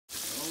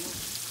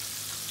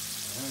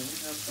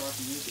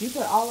You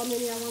put all of them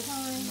in there at one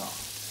time? No.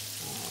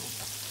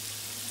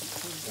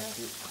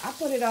 I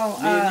put it on,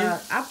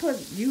 I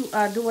put you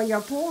doing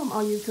your poem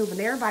on YouTube, and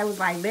everybody was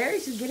like, Larry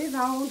should get his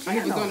own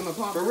channel. He was doing them a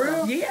poem. For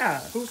real? Yeah.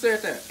 Who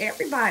said that?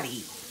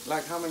 Everybody.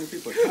 Like how many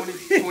people? 20,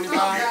 25? Oh,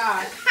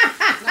 God.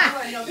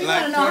 You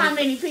want to know how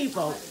many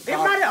people? There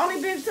might have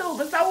only been 2,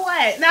 but so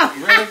what? No.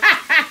 Really?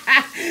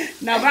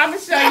 No, but I'm going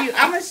to show you.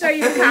 I'm going to show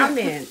you the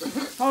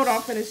comments. Hold on,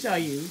 I'm going to show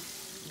you.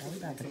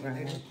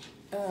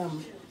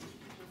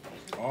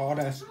 All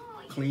that's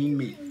clean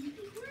meat.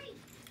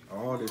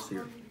 All this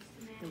here.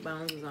 The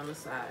bones is on the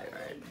side,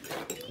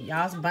 right?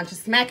 Y'all's a bunch of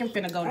smacking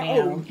finna go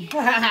down.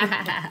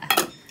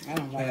 I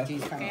don't like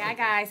these. Okay, hi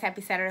guys.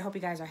 Happy Saturday. Hope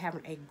you guys are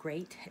having a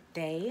great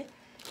day.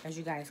 As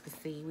you guys can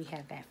see, we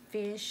have that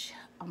fish.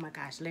 Oh my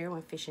gosh, Larry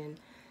went fishing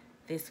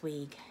this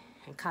week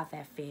and caught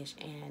that fish,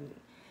 and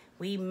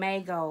we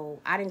may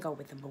go, I didn't go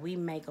with him, but we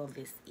may go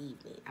this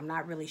evening. I'm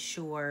not really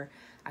sure.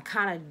 I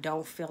kind of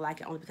don't feel like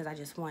it, only because I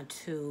just want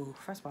to,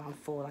 first of all, I'm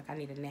full, like I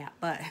need a nap,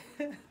 but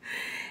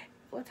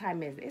what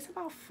time is it? It's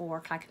about 4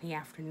 o'clock in the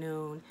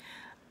afternoon.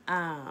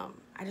 I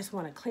just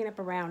want to clean up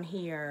around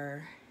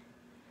here,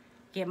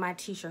 get my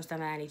t-shirts done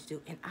that I need to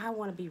do, and I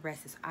want to be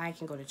rested so I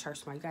can go to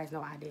church tomorrow. You guys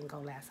know I didn't go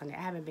last Sunday.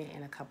 I haven't been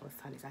in a couple of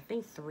Sundays. I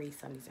think 3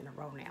 Sundays in a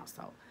row now,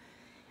 so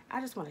I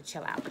just want to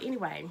chill out. But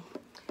anyway,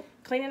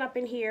 cleaning up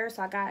in here,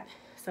 so I got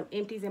some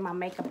empties in my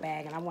makeup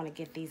bag, and I want to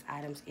get these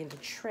items in the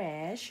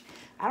trash.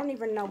 I don't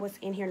even know what's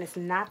in here, and it's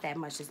not that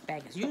much. This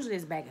bag is, usually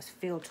this bag is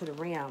filled to the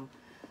rim,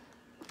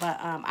 but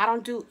I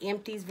don't do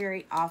empties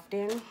very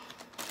often,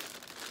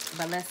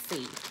 but let's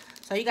see.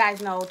 So you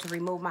guys know to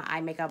remove my eye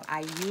makeup,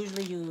 I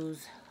usually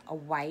use a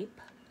wipe,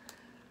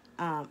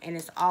 and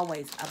it's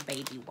always a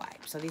baby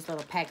wipe. So these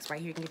little packs right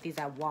here, you can get these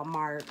at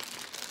Walmart.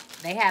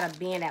 They had a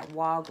bin at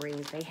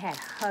Walgreens. They had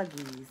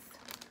Huggies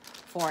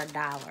for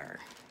 $1.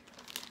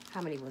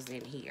 How many was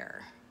in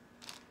here?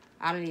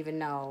 I don't even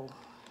know.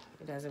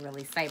 It doesn't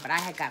really say, but I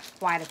had got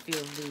quite a few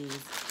of these.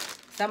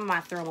 Some of them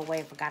I threw them away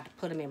and forgot to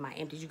put them in my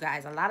empties. You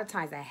guys, a lot of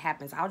times that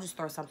happens. I'll just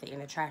throw something in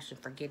the trash and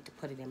forget to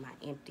put it in my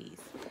empties.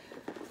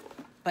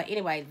 But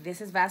anyway,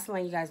 this is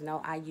Vaseline. You guys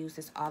know I use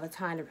this all the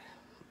time to,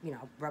 you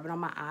know, rub it on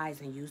my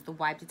eyes and use the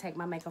wipe to take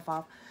my makeup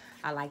off.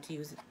 I like to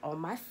use it on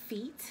my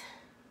feet.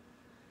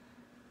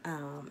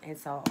 And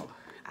so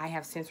I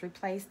have since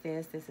replaced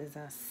this. This is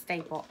a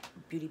staple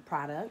beauty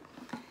product.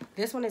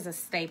 This one is a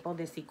staple,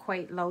 this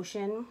Equate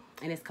lotion,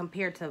 and it's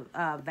compared to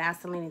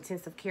Vaseline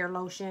Intensive Care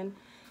Lotion.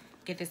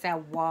 Get this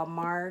at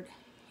Walmart,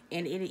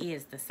 and it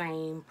is the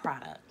same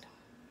product,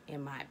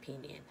 in my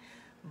opinion.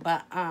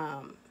 But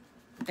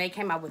they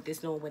came out with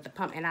this new one with the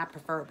pump, and I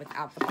prefer it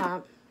without the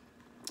pump.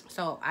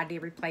 So I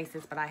did replace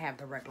this, but I have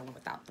the regular one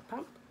without the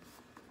pump,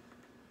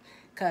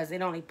 because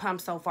it only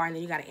pumps so far, and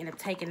then you got to end up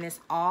taking this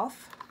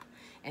off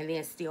and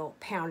then still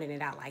pounding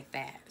it out like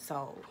that.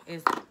 So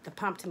the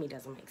pump to me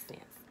doesn't make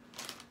sense.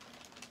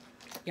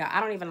 Yeah,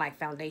 I don't even like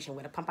foundation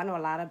with a pump. I know a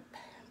lot of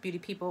beauty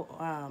people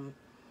on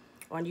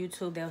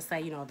YouTube, they'll say,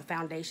 you know, the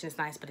foundation is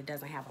nice, but it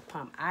doesn't have a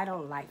pump. I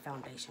don't like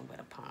foundation with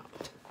a pump,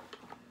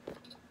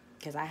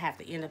 because I have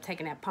to end up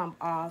taking that pump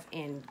off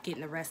and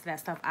getting the rest of that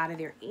stuff out of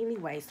there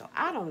anyway. So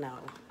I don't know.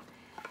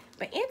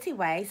 But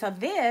anyway, so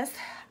this,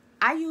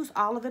 I use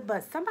all of it,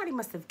 but somebody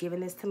must have given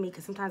this to me,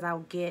 because sometimes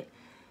I'll get,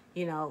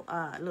 you know,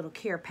 little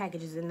care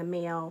packages in the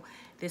mail.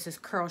 This is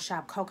Curl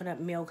Shop Coconut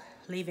Milk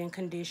Leave-In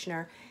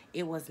Conditioner.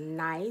 It was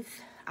nice.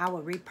 I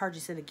would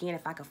repurchase it again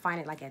if I could find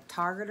it like at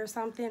Target or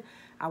something.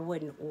 I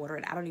wouldn't order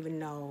it. I don't even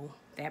know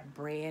that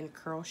brand,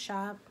 Curl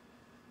Shop.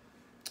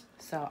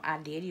 So I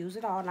did use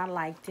it all, and I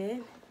liked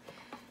it.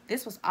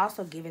 This was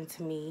also given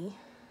to me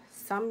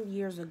some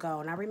years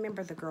ago, and I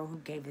remember the girl who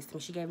gave this to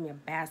me. She gave me a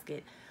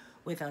basket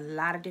with a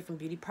lot of different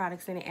beauty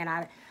products in it, and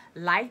I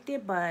liked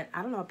it, but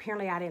I don't know,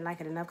 apparently I didn't like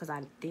it enough because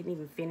I didn't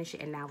even finish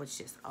it, and now it's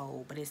just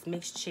old. But it's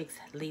Mixed Chicks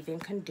Leave-In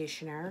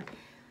Conditioner,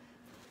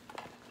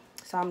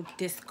 so I'm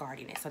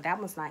discarding it. So that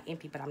one's not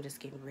empty, but I'm just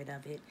getting rid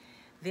of it.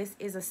 This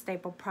is a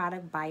staple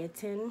product,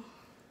 biotin.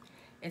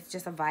 It's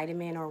just a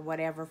vitamin or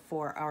whatever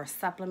for, or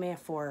supplement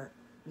for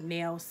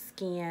nails,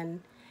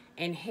 skin,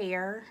 and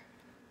hair.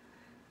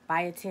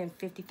 Biotin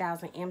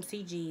 50,000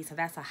 mcg, so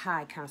that's a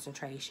high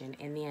concentration.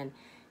 And then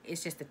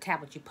it's just a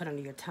tablet you put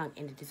under your tongue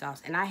and it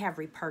dissolves. And I have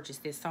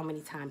repurchased this so many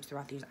times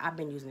throughout the years. I've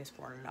been using this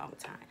for a long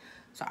time.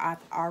 So I've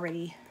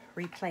already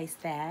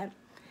replaced that.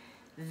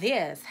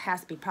 This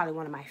has to be probably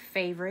one of my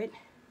favorite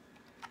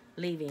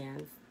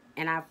leave-ins.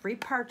 And I've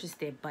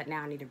repurchased it, but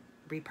now I need to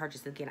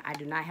repurchase it again. I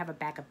do not have a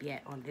backup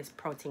yet on this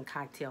protein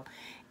cocktail.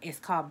 It's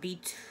called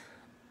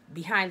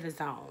Behind the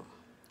Zone.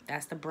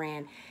 That's the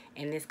brand.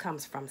 And this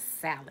comes from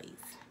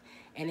Sally's.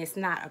 And it's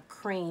not a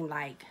cream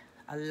like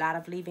a lot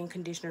of leave-in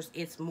conditioners.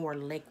 It's more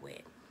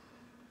liquid.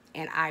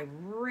 And I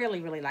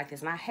really, really like this.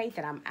 And I hate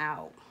that I'm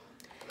out.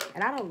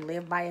 And I don't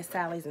live by a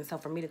Sally's. And so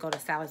for me to go to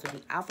Sally's would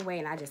be out the way.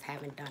 And I just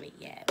haven't done it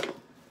yet.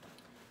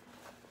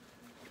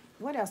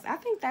 What else? I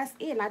think that's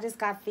it. And I just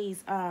got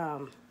these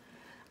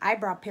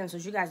eyebrow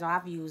pencils. You guys know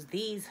I've used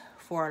these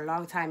for a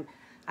long time.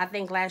 I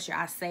think last year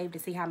I saved to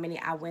see how many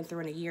I went through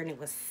in a year. And it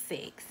was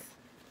 6.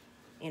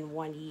 in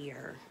 1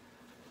 year.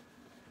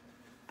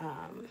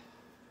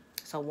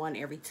 So one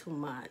every 2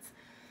 months.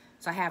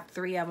 So I have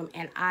 3 of them,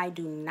 and I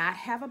do not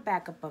have a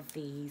backup of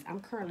these.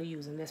 I'm currently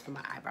using this for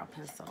my eyebrow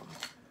pencil.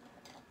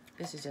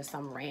 This is just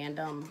some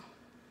random,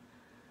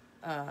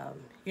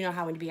 you know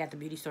how when you be at the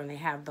beauty store and they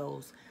have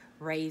those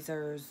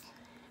razors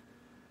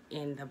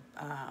in the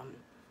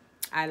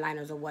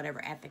eyeliners or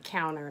whatever at the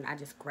counter, and I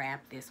just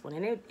grabbed this one,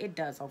 and it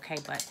does okay,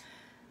 but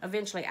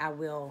eventually I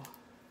will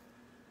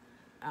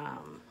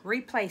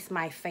replace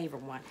my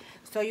favorite one.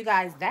 So you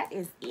guys, that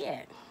is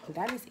it.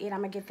 That is it.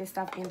 I'm gonna get this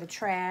stuff in the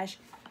trash,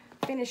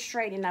 finish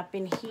straightening up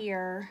in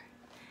here,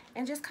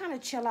 and just kind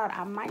of chill out.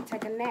 I might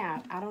take a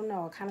nap. I don't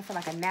know. I kind of feel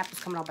like a nap is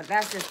coming on, but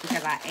that's just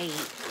because I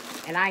ate,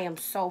 and I am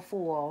so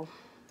full.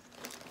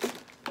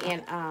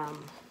 And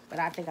but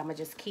I think I'm gonna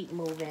just keep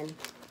moving,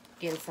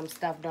 getting some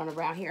stuff done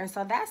around here. And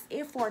so that's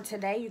it for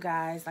today, you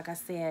guys. Like I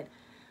said,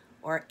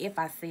 or if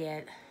I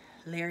said,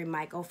 Larry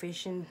might go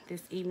fishing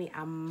this evening.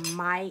 I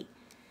might,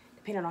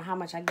 depending on how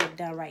much I get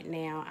done right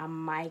now, I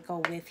might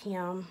go with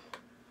him.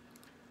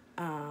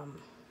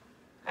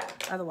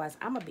 Otherwise,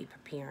 I'm gonna be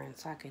preparing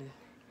so I can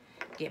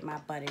get my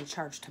butt in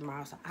church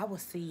tomorrow. So I will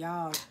see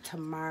y'all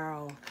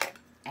tomorrow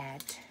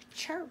at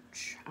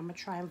church. I'm gonna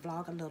try and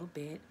vlog a little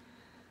bit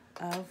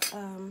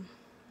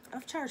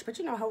of church, but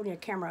you know, holding your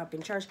camera up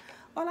in church,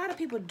 well, a lot of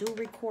people do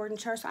record in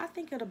church, so I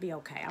think it'll be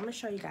okay. I'm gonna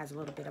show you guys a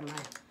little bit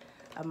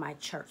of my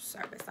church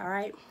service. All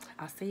right,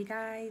 I'll see you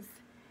guys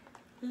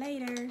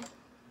later.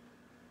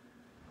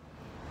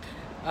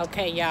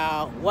 Okay,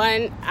 y'all,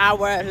 1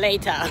 hour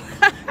later.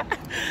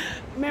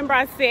 Remember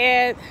I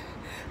said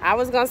I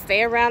was gonna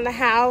stay around the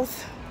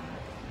house,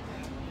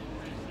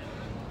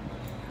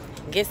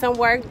 get some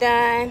work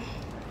done.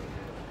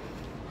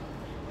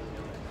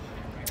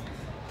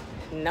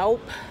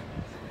 Nope.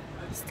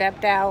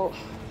 Stepped out.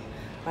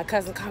 My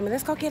cousin called me,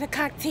 let's go get a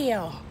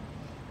cocktail.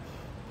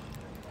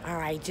 All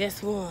right,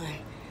 just one,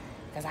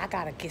 because I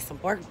gotta get some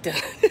work done.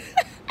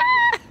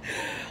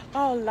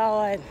 Oh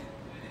Lord,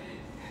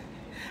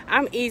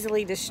 I'm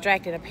easily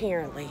distracted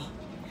apparently.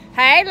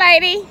 Hey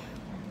lady,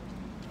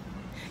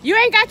 you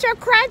ain't got your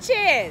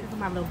crutches.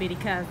 My little bitty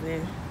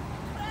cousin,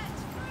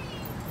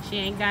 she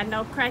ain't got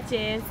no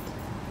crutches.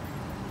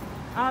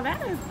 Oh,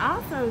 that is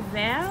awesome,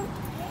 Zell.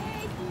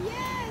 Heck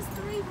yes,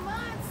 3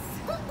 months.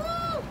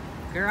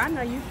 Girl, I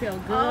know you feel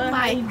good. Oh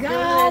my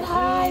God,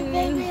 hi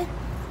baby.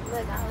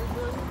 Look, I was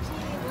doing the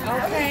cheese.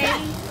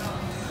 Okay.